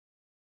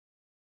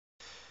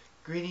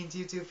Greetings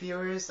YouTube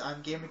viewers,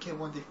 I'm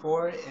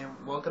GamerKid134 and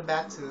welcome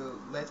back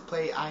to Let's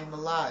Play I'm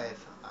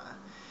Alive.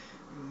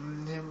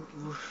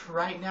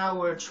 Right now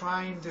we're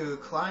trying to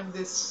climb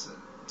this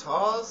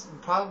tall,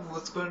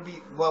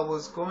 probably what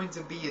was going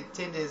to be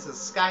intended as a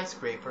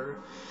skyscraper,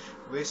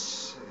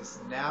 which is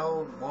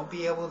now won't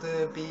be able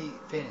to be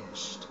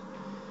finished.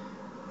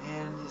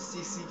 And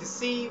you can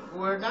see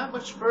we're not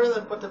much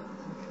further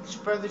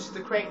further to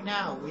the crate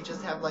now. We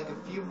just have like a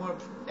few more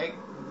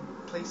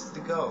places to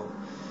go.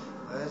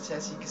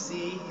 As you can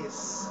see,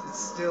 it's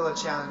still a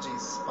challenging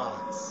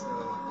spot. So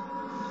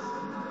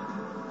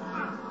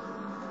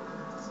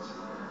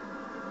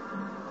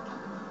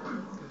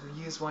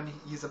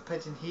use a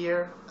pigeon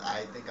here.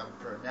 I think I'm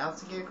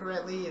pronouncing it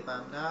correctly. If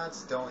I'm not,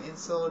 don't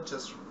insult.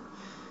 Just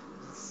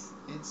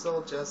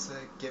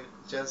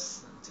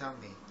just tell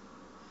me.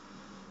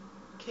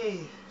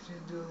 Okay,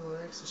 gonna do a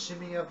little extra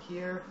shimmy up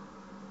here.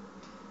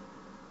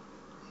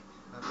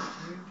 Up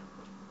here.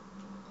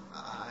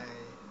 I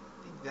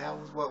think that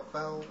was what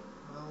fell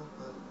well,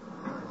 but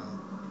oh well.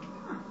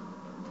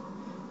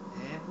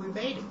 And we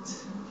made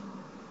it.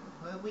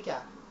 What we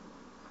got?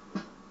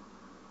 Here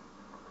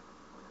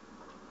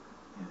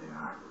they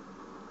are.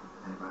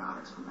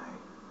 Antibiotics for May.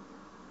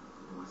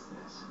 What's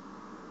this?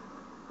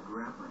 A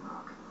grappling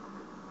hook.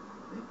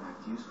 They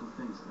packed useful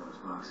things in those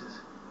boxes.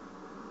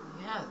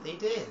 Yeah, they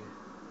did.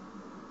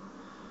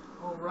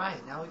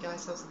 Alright, now we got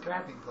ourselves a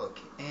grappling hook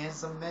and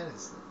some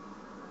medicine.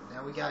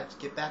 Now we gotta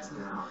get back to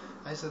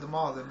the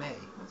mall in May.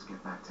 Let's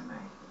get back to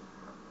May.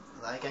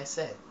 Like I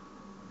said.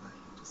 Like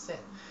I just said.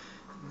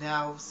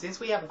 Now, since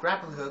we have a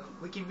grappling hook,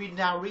 we can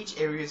now reach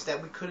areas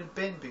that we couldn't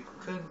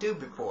do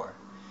before.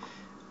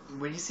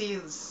 When you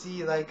see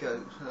like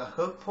a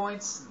hook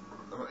points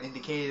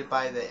indicated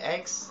by the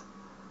X,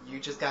 you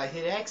just gotta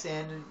hit X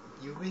and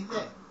you'll be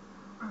there.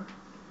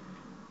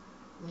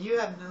 You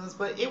have noticed,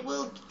 but it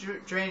will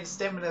drain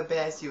stamina a bit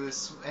as you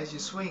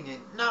swing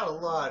it. Not a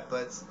lot,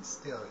 but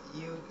still,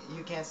 you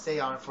can't stay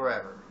on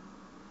forever.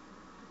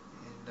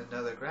 And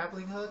another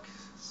grappling hook.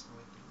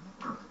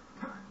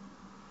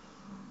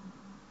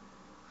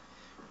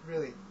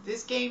 Really,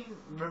 this game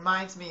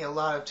reminds me a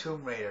lot of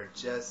Tomb Raider,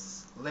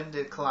 just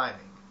limited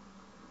climbing.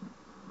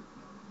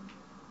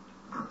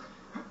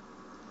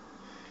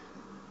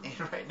 And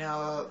right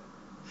now,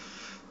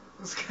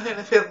 it's kind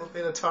of a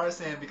bit of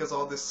Tarzan because of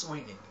all this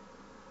swinging.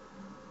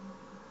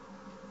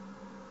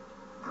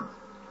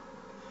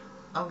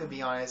 I'm gonna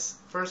be honest.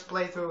 First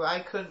playthrough,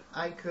 I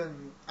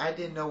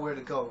didn't know where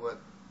to go.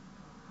 But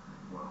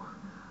Whoa,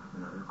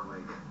 another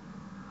quake.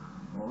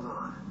 Hold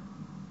on.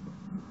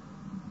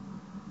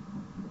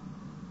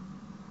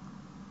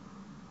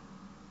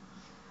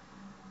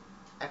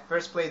 at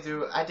first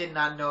playthrough, I did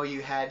not know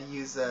you had to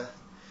use a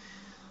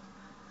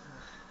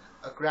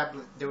grab.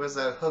 There was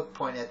a hook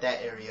point at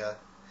that area.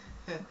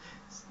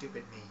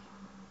 Stupid me.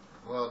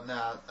 Well,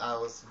 now I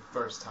was the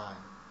first time.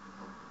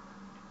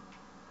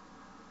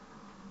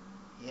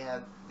 Yeah,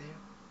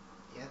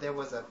 there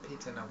was a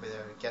pigeon over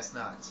there. Guess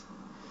not.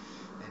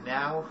 And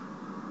now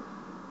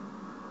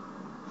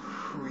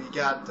we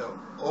got the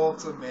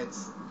ultimate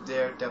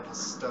daredevil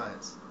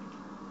stunt.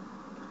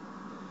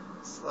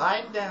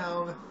 Slide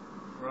down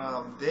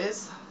from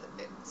this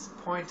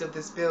point of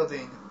this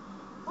building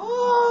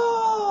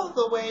all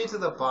the way to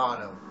the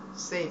bottom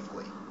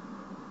safely.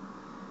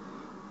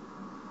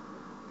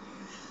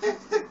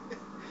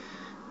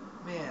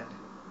 Man,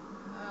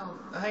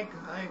 I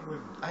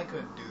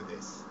couldn't do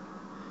this.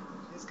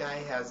 This guy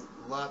has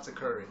lots of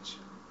courage.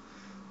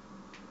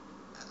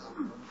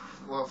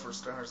 Well, for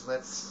starters,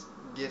 let's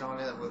get on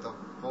it with a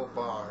full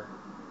bar.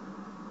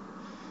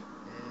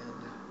 And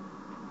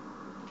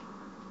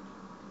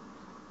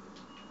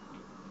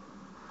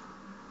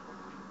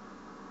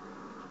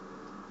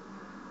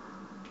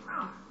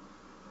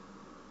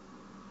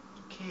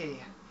okay,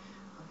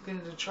 I'm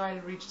gonna try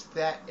to reach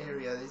that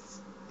area.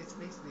 It's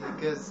basically a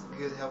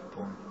good health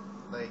point,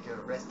 like a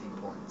resting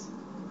point.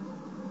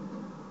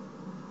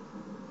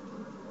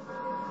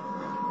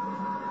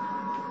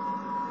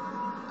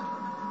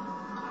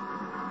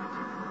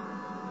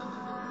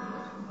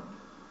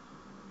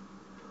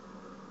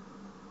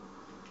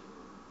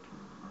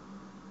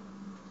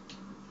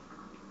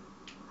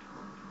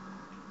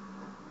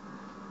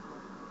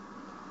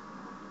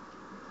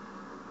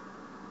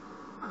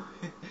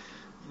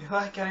 You know,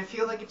 I kind of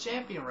feel like a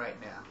champion right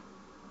now.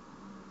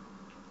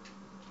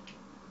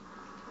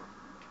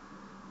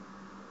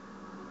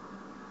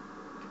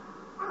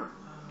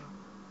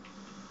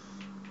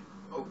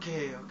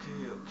 Okay.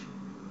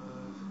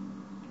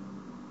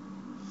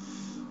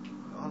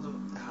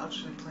 How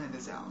should I plan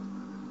this out?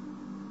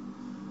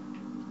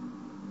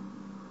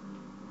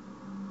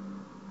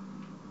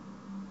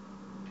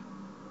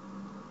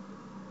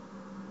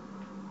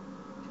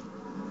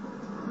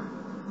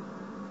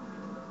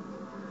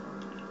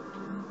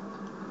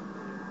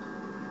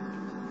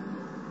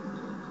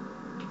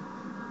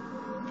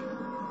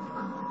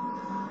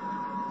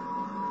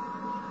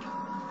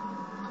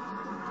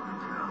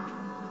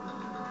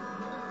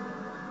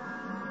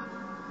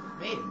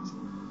 Made it.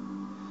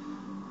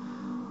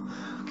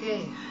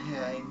 Okay,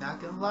 I'm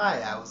not gonna lie,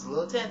 I was a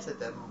little tense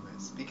at that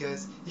moment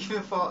because even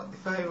if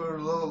I were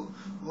little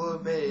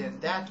bit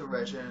in that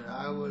direction,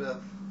 I would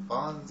have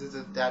fallen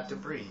into that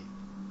debris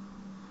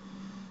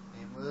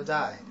and would have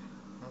died.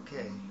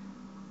 Okay.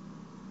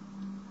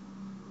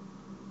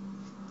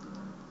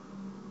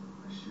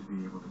 I should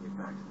be able to get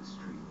back to the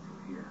street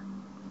through here.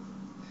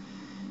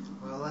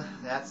 Well,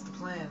 that's the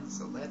plan,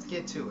 so let's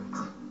get to it.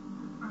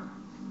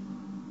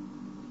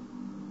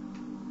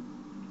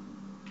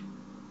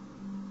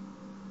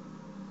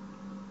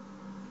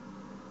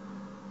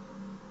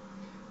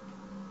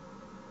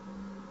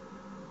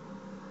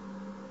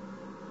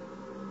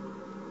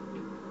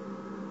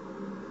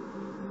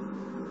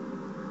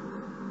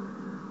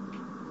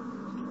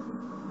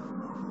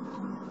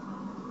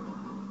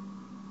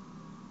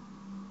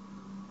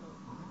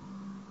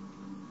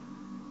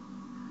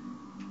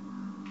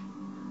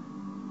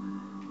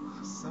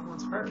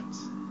 Someone's hurt.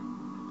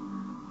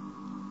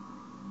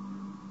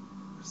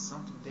 There's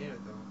something there,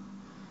 though.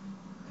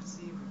 Let's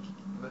see if we can,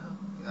 well,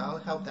 I'll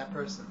help that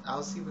person.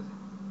 I'll see what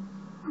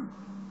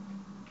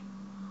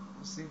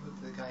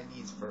the guy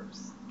needs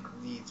first.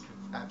 Needs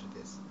after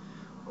this.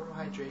 Or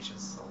hydration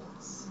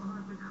salts.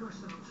 Hardly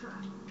crushed on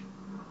track.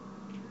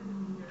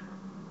 Enemy here.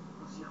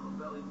 Those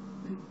yellow-bellied,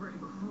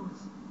 big-brained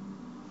buffoons.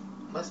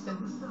 Must have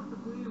been. Stop the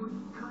bleeding. We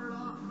can cut it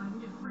off, and I can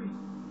get free.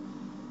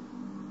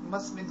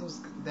 Must have been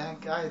that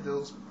guy.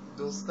 Those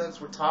thugs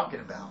we're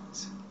talking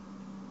about.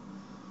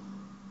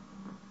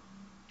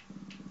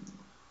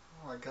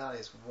 All I got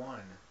is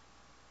one.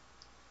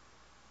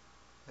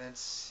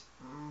 That's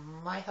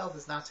my health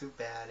is not too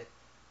bad,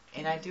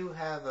 and I do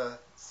have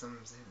some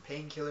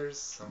painkillers,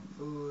 some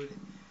food,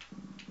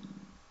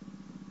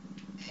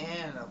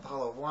 and a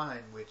bottle of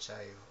wine, which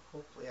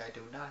hopefully I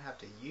do not have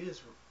to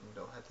use.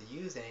 Don't have to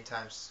use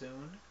anytime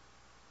soon.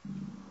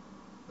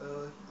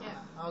 So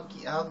yeah,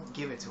 I'll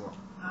give it to him.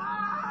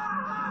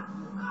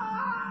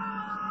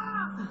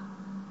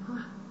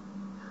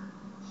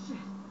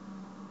 Shit.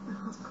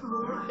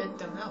 Or hit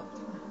them out.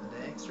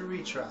 An extra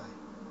retry.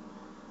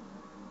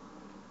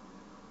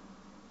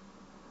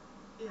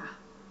 Yeah,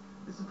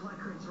 the supply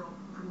crates are all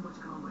pretty much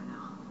gone by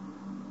now.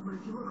 But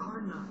if you look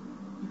hard enough,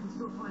 you can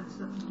still find the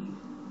stuff you need.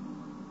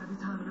 Every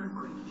time an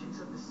earthquake shakes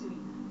up the city,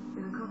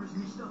 it uncovers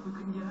new stuff we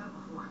couldn't get at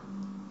before.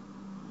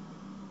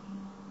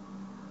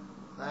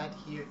 Glad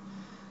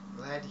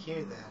to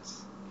hear that.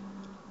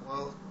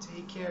 Well,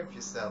 take care of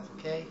yourself,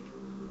 okay?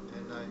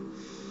 And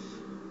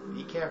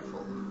be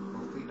careful.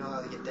 Hopefully you know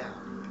how to get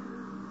down.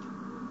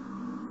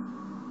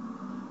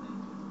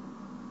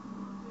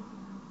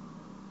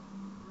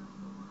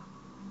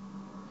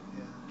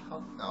 Yeah.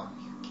 Oh,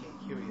 okay.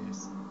 Here he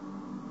is.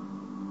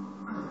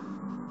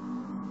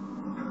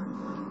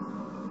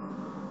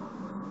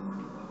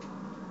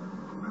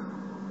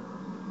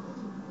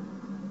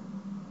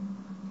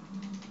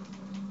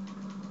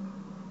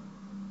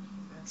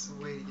 That's the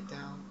way to get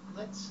down.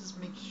 Let's just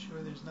make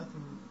sure there's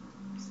nothing.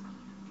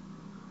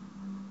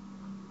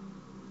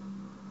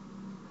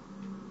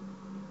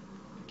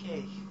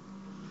 Okay.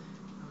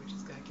 Now we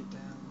just gotta get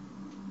down.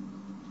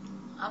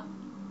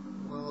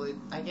 Well,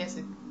 I guess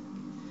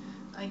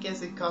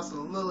it costs a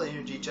little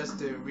energy just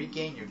to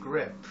regain your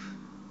grip.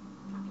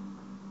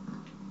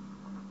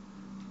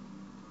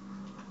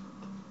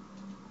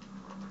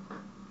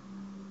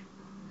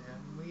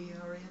 And we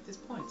are at this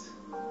point.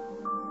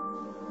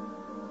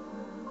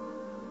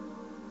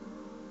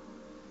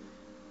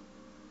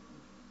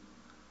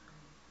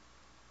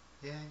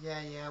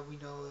 Yeah, we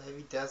know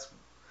heavy dust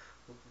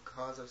will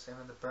cause our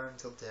salmon to burn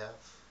till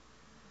death.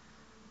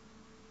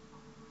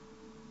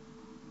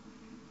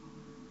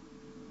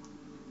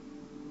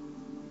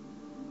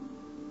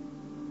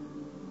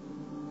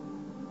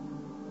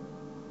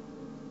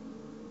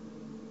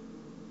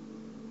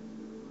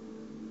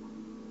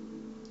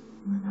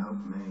 I hope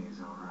May is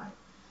alright.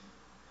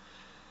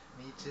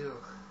 Me too.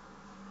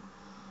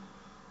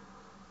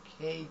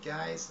 Okay,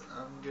 guys,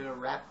 I'm gonna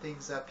wrap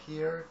things up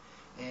here,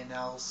 and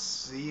I'll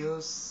see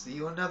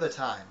you another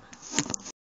time.